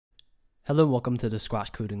Hello and welcome to the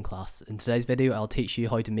Scratch coding class. In today's video I'll teach you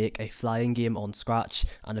how to make a flying game on Scratch,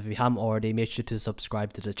 and if you haven't already, make sure to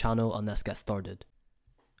subscribe to the channel and let's get started.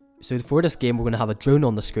 So for this game we're going to have a drone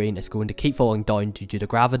on the screen. It's going to keep falling down due to the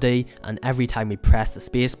gravity, and every time we press the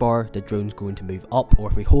spacebar the drone's going to move up, or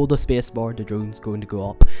if we hold the spacebar the drone's going to go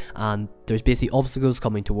up, and there's basically obstacles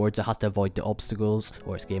coming towards it. Has to avoid the obstacles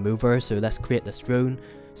or it's game over. So let's create this drone.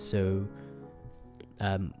 So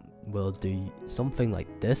we'll do something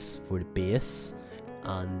like this for the base,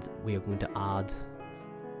 and we are going to add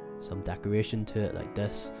some decoration to it like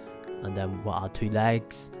this, and then we'll add 2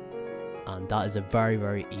 legs, and that is a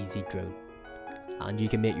very easy drone. And you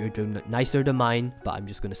can make your drone look nicer than mine, but I'm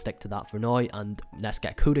just going to stick to that for now, and let's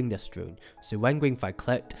get coding this drone. So when green-flag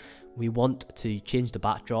clicked, we want to change the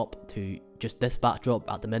backdrop to just this backdrop.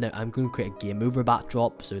 At the minute I'm going to create a game over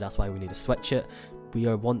backdrop, so that's why we need to switch it. We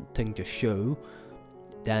are wanting to show,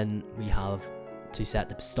 then we have to set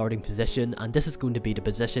the starting position, and this is going to be the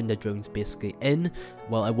position the drone's basically in.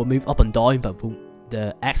 Well, it will move up and down, but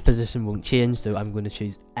the X position won't change, so I'm going to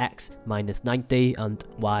choose X minus 90 and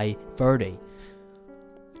Y 30.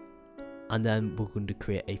 And then we're going to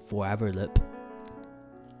create a forever loop,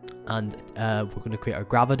 and we're going to create our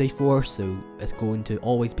gravity force, so it's going to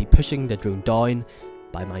always be pushing the drone down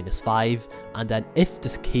by -5. And then if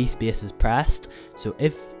this key space is pressed, so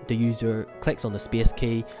if the user clicks on the space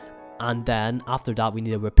key, and then after that we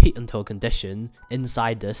need a repeat until condition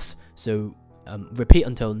inside this. So repeat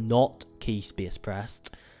until not key space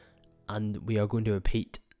pressed, and we are going to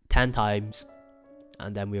repeat 10 times,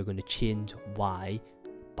 and then we are going to change Y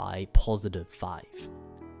by +5.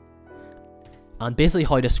 And basically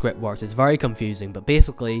how the script works is very confusing, but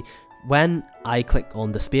basically when I click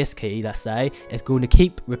on the space key, let's say, it's going to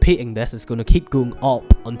keep repeating this. It's going to keep going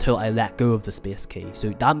up until I let go of the space key. So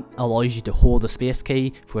that allows you to hold the space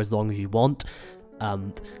key for as long as you want,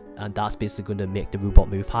 and that's basically going to make the robot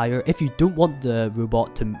move higher. If you don't want the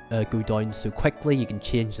robot to go down so quickly, you can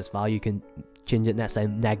change this value. You can change it, let's say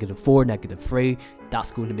 -4, -3.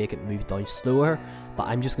 That's going to make it move down slower, but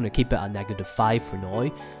I'm just going to keep it at -5 for now.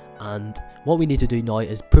 And what we need to do now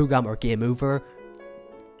is program our game over.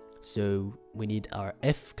 So we need our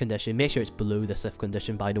if condition. Make sure it's below this if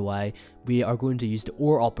condition, by the way. We are going to use the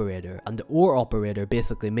OR operator, and the OR operator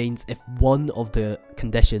basically means if one of the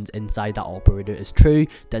conditions inside that operator is true,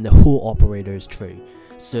 then the whole operator is true.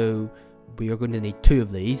 So we are going to need 2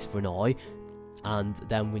 of these for now, and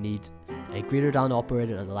then we need a greater than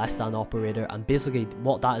operator and a less than operator. And basically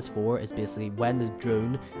what that is for is basically when the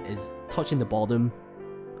drone is touching the bottom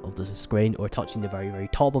of the screen or touching the very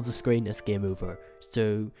top of the screen, it's game over.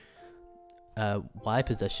 So Y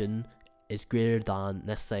position is greater than,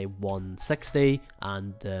 let's say, 160,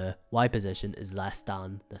 and the Y position is less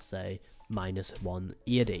than, let's say,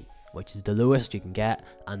 -180, which is the lowest you can get.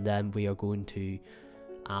 And then we are going to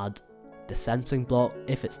add the sensing block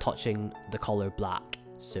if it's touching the color black.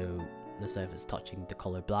 So let's say if it's touching the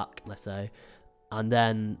color black, let's say, and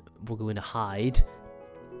then we're going to hide.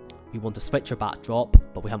 We want to switch our backdrop,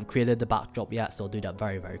 but we haven't created the backdrop yet, so I'll do that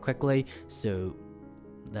very quickly. So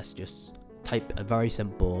let's just type a very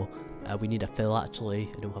simple, we need a fill actually,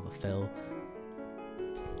 I don't have a fill,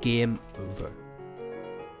 game over.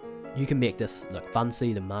 You can make this look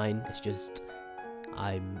fancy than mine, it's just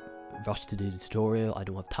I'm rushed to do the tutorial, I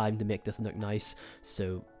don't have time to make this look nice.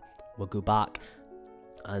 So we'll go back,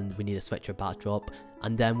 and we need to switch our backdrop,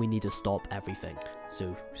 and then we need to stop everything.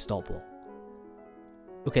 So stop all.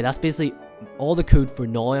 Okay, that's basically all the code for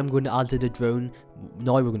now I'm going to add to the drone.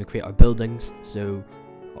 Now we're going to create our buildings. So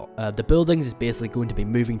the buildings is basically going to be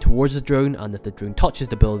moving towards the drone, and if the drone touches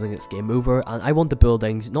the building it's game over. And I want the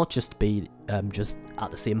buildings not just to be just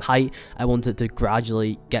at the same height. I want it to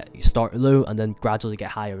gradually start low and then gradually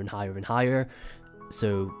get higher and higher and higher.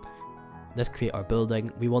 So let's create our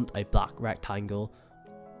building. We want a black rectangle,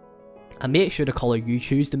 and make sure the color you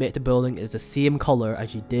choose to make the building is the same color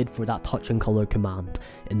as you did for that touch and color command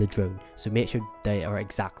in the drone. So make sure they are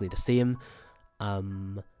exactly the same.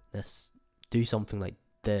 Let's do something like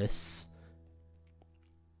this.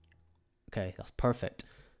 Okay, that's perfect.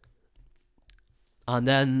 And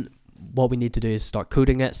then what we need to do is start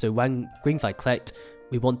coding it. So when green flag clicked,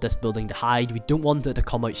 we want this building to hide. We don't want it to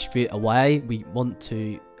come out straight away. We want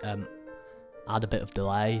to add a bit of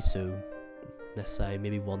delay. So let's say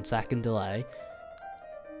maybe 1 second delay,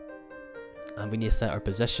 and we need to set our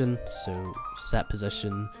position. So set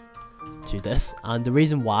position to this, and the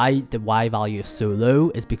reason why the Y value is so low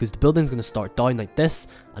is because the building's going to start down like this,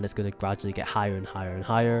 and it's going to gradually get higher and higher and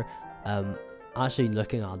higher. Actually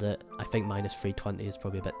looking at it, I think -320 is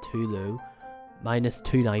probably a bit too low. minus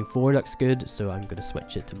 294 looks good, so I'm going to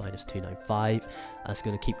switch it to minus 295. That's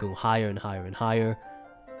going to keep going higher and higher and higher.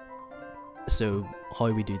 So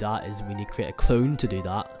how we do that is we need to create a clone to do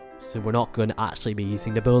that. So we're not going to actually be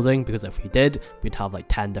using the building, because if we did, we'd have like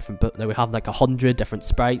 10 different, now we have like 100 different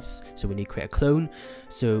sprites. So we need to create a clone.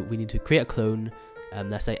 So we need to create a clone,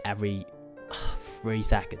 let's say every 3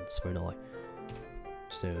 seconds for now.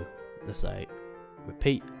 So let's say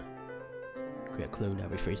repeat, create a clone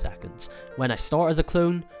every 3 seconds. When I start as a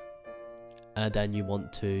clone, then you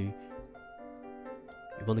want to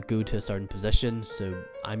go to a certain position. So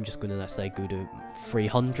I'm just going to, let's say, go to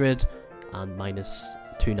 300 and minus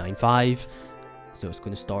 295. So it's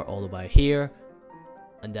going to start all the way here,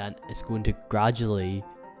 and then it's going to gradually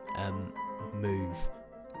move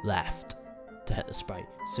left to hit the sprite.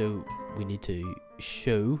 So we need to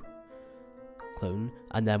show clone,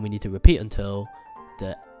 and then we need to repeat until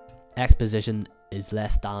the X position is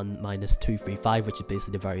less than minus 235, which is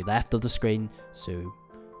basically the very left of the screen. So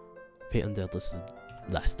repeat until this is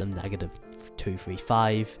less than negative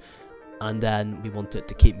 235, and then we want it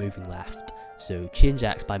to keep moving left. So change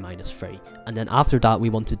X by minus 3, and then after that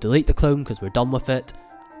we want to delete the clone because we're done with it.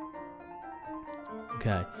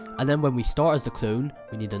 Okay, and then when we start as the clone,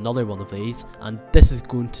 we need another one of these, and this is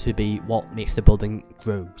going to be what makes the building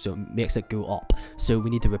grow, so it makes it go up. So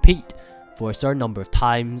we need to repeat for a certain number of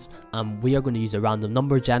times, and we are going to use a random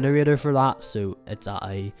number generator for that, so it's at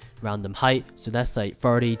a random height. So let's say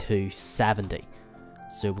 30 to 70.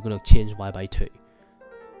 So we're going to change Y by 2.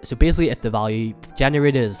 So basically, if the value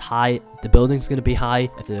generated is high, the building's going to be high.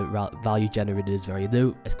 If the value generated is very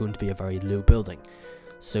low, it's going to be a very low building.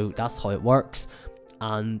 So that's how it works.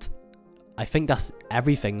 And I think that's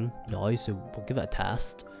everything now. So we'll give it a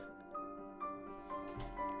test.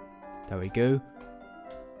 There we go.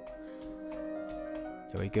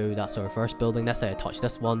 There we go. That's our first building. Let's say I touch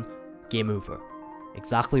this one. Game over.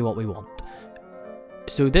 Exactly what we want.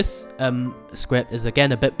 So this script is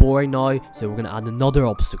again a bit boring now, so we're going to add another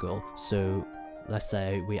obstacle. So let's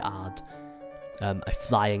say we add a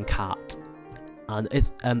flying cat, and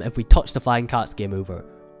it's if we touch the flying cat, it's game over.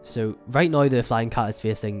 So right now the flying cat is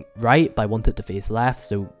facing right, but I want it to face left,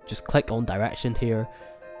 so just click on direction here,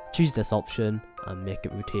 choose this option, and make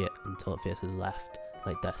it rotate until it faces left,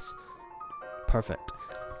 like this. Perfect.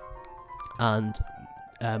 And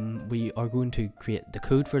we are going to create the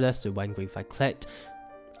code for this. So when if I clicked,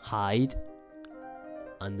 hide,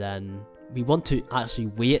 and then we want to actually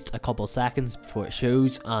wait a couple of seconds before it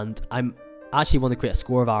shows, and I'm actually want to create a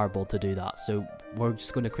score variable to do that. So we're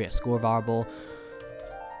just going to create a score variable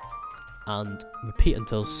and repeat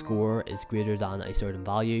until score is greater than a certain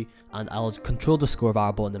value, and I'll control the score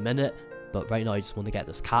variable in a minute, but right now I just want to get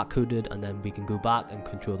this cat coded, and then we can go back and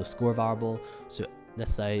control the score variable. So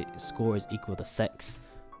let's say score is equal to 6.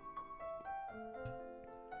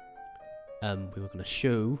 We were going to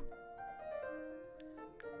show,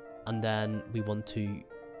 and then we want to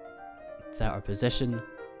set our position.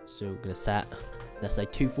 So we're going to set, let's say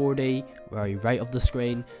 240, very right of the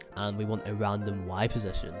screen, and we want a random Y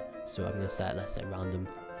position. So I'm going to set, let's say random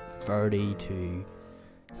 30 to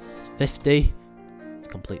 50,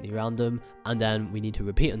 completely random, and then we need to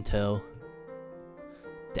repeat until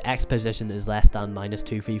the X position is less than minus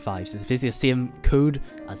 235. So it's basically the same code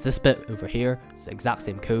as this bit over here. It's the exact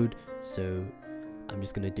same code. So I'm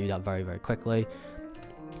just going to do that very, very quickly.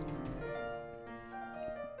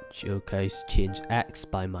 Okay, so change X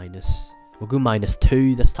by minus, we'll go minus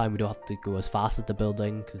 2. This time we don't have to go as fast as the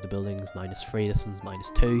building, because the building is minus 3, this one's minus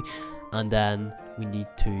 2. And then we need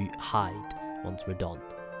to hide once we're done.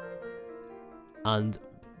 And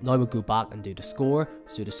now we'll go back and do the score.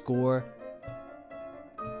 So the score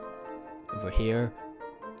over here,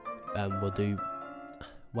 we'll do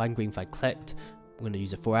when green flag clicked. We're going to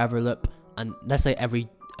use a forever loop, and let's say every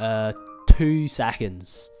 2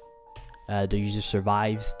 seconds the user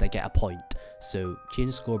survives, they get a point. So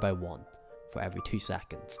change score by 1 for every 2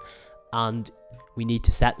 seconds, and we need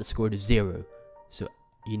to set the score to 0. So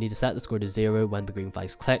you need to set the score to 0 when the green flag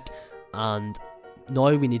is clicked. And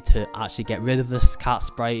now we need to actually get rid of this cat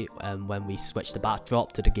sprite when we switch the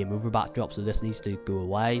backdrop to the game over backdrop. So this needs to go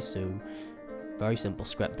away. So very simple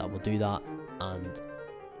script that will do that, and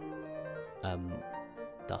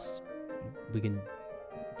we can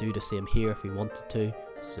do the same here if we wanted to.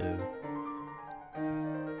 So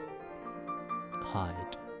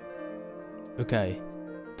hide. Okay,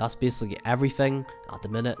 that's basically everything at the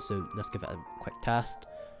minute. So let's give it a quick test.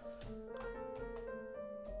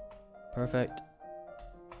 Perfect.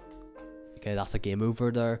 Okay, that's a game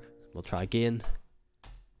over there. We'll try again.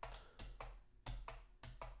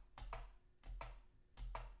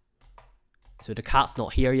 So the cat's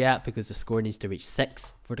not here yet because the score needs to reach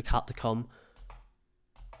 6 for the cat to come.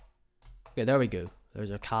 Okay, there we go.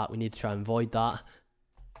 There's our cat. We need to try and avoid that.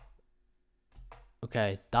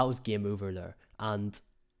 Okay, that was game over there. And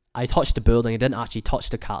I touched the building. I didn't actually touch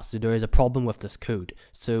the cat. So there is a problem with this code.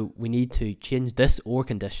 So we need to change this OR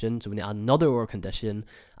condition. So we need to add another OR condition.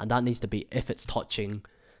 And that needs to be if it's touching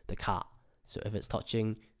the cat. So if it's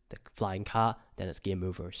touching the flying cat, then it's game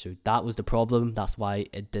over. So that was the problem. That's why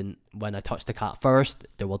it didn't, when I touched the cat first,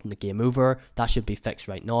 there wasn't a game over. That should be fixed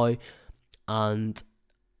right now. And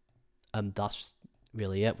that's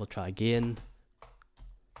really it. We'll try again.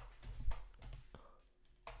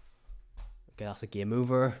 Okay, that's a game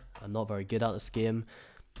over. I'm not very good at this game.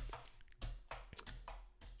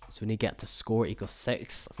 So we need to get to score equals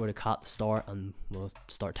 6 for the cat to start, and we'll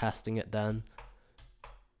start testing it then.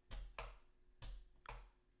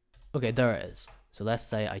 Okay, there it is. So let's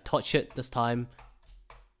say I touch it this time.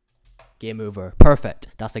 Game over. Perfect.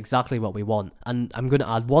 That's exactly what we want. And I'm going to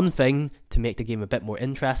add one thing to make the game a bit more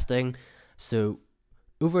interesting. So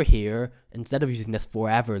over here, instead of using this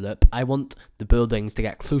forever loop, I want the buildings to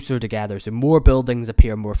get closer together. So more buildings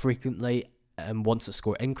appear more frequently once the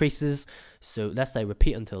score increases. So let's say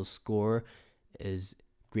repeat until score is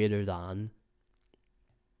greater than,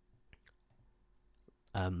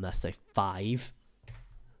 let's say 5.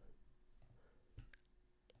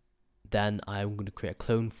 Then I'm going to create a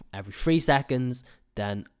clone every 3 seconds.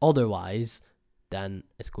 Then otherwise, then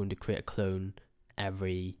it's going to create a clone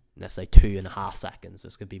every, let's say, 2.5 seconds. So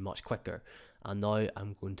it's going to be much quicker. And now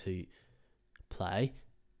I'm going to play.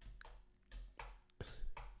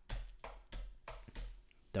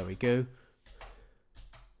 There we go.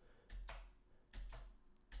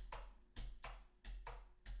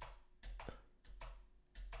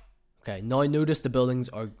 Okay, now notice the buildings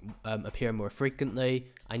are appear more frequently.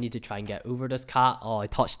 I need to try and get over this cat. Oh, I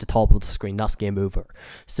touched the top of the screen. That's game over.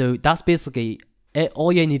 So that's basically it.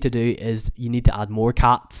 All you need to do is you need to add more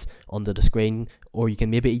cats onto the screen, or you can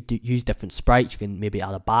maybe use different sprites. You can maybe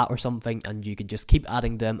add a bat or something, and you can just keep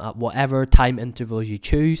adding them at whatever time interval you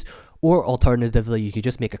choose. Or alternatively, you could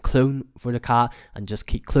just make a clone for the cat and just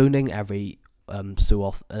keep cloning every so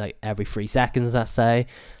often, like every 3 seconds, let's say.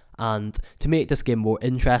 And to make this game more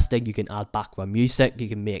interesting, you can add background music. You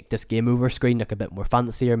can make this game over screen look a bit more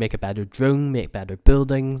fancier, make a better drone, make better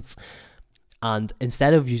buildings. And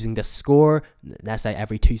instead of using this score, let's say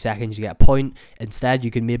every 2 seconds you get a point, instead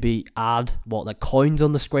you can maybe add like coins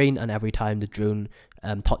on the screen, and every time the drone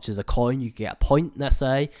touches a coin, you get a point, let's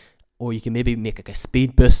say. Or you can maybe make like a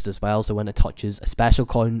speed boost as well, so when it touches a special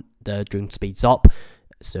coin, the drone speeds up.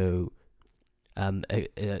 So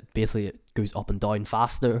basically it goes up and down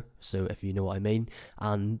faster, so if you know what I mean.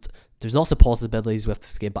 And there's lots of possibilities with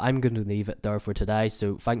this game, but I'm going to leave it there for today.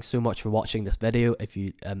 So thanks so much for watching this video. If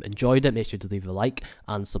you enjoyed it, make sure to leave a like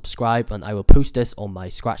and subscribe, and I will post this on my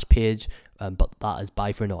Scratch page. But that is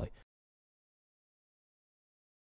bye for now.